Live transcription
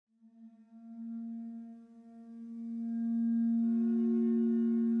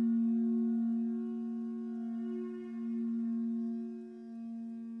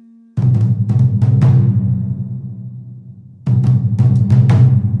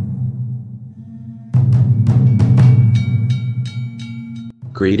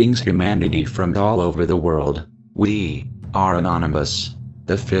Greetings humanity from all over the world. We are Anonymous.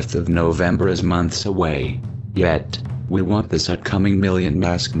 The 5th of November is months away. Yet, we want this upcoming Million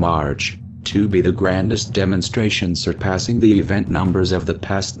Mask March to be the grandest demonstration, surpassing the event numbers of the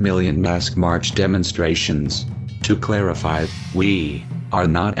past Million Mask March demonstrations. To clarify, we are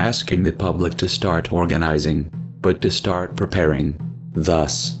not asking the public to start organizing, but to start preparing.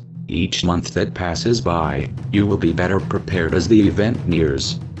 Thus, each month that passes by, you will be better prepared as the event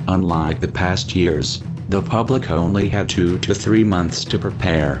nears. Unlike the past years, the public only had 2 to 3 months to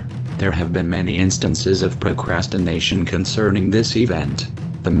prepare. There have been many instances of procrastination concerning this event.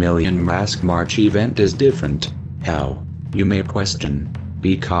 The Million Mask March event is different. How? You may question.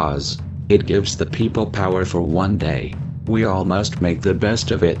 Because it gives the people power for one day. We all must make the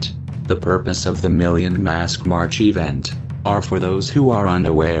best of it. The purpose of the Million Mask March event are for those who are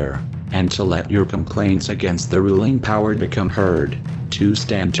unaware, and to let your complaints against the ruling power become heard, to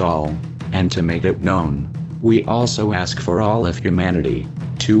stand tall, and to make it known. We also ask for all of humanity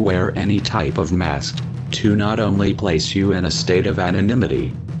to wear any type of mask, to not only place you in a state of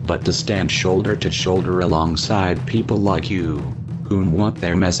anonymity, but to stand shoulder to shoulder alongside people like you, who want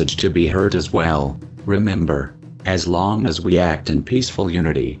their message to be heard as well. Remember, as long as we act in peaceful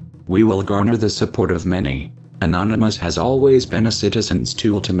unity, we will garner the support of many. Anonymous has always been a citizen's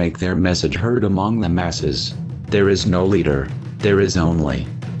tool to make their message heard among the masses. There is no leader, there is only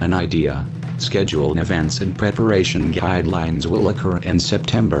an idea. Scheduled events and preparation guidelines will occur in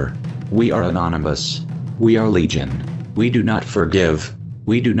September. We are Anonymous. We are Legion. We do not forgive.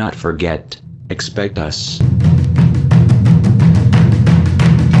 We do not forget. Expect us.